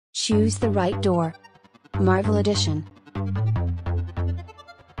Choose the right door. Marvel Edition.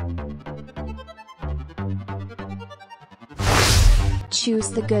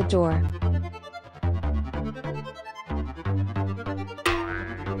 Choose the good door.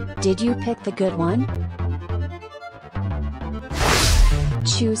 Did you pick the good one?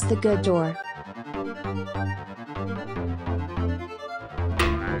 Choose the good door.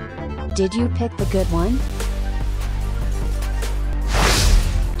 Did you pick the good one?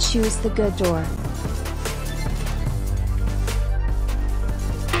 Choose the good door.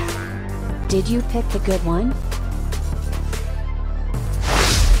 Did you pick the good one?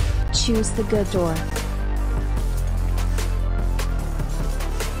 Choose the good door.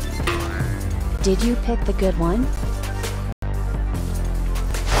 Did you pick the good one?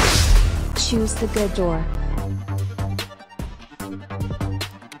 Choose the good door.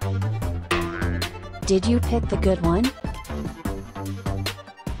 Did you pick the good one?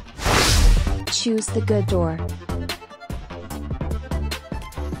 Choose the good door.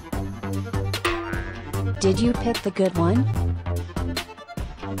 Did you pick the good one?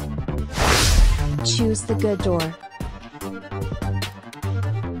 Choose the good door.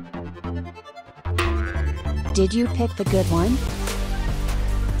 Did you pick the good one?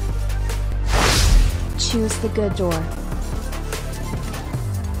 Choose the good door.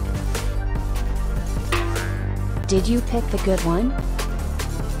 Did you pick the good one?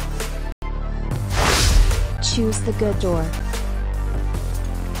 Choose the good door.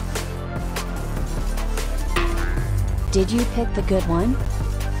 Did you pick the good one?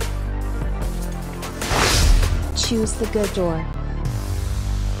 Choose the good door.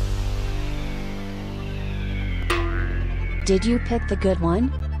 Did you pick the good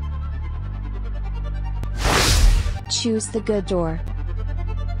one? Choose the good door.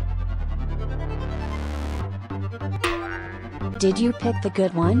 Did you pick the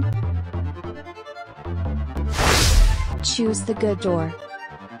good one? Choose the good door.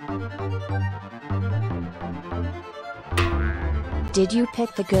 Did you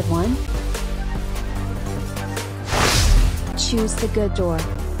pick the good one? Choose the good door.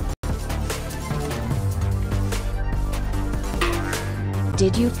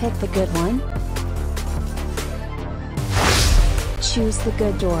 Did you pick the good one? Choose the good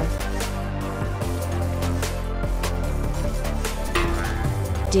door.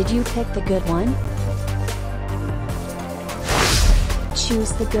 Did you pick the good one?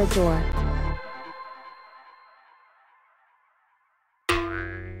 Choose the good door.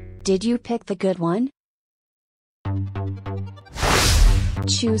 Did you pick the good one?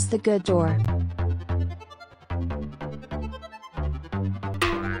 Choose the good door.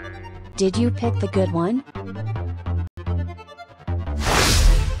 Did you pick the good one?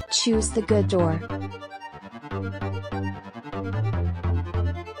 Choose the good door.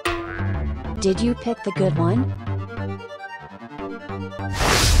 Did you pick the good one?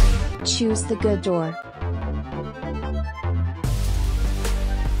 Choose the good door.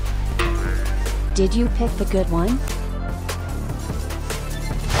 Did you pick the good one?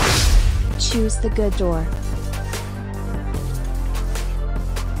 Choose the good door.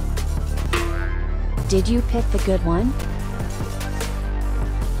 Did you pick the good one?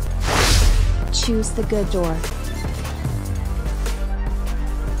 Choose the good door.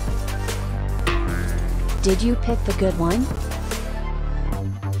 Did you pick the good one?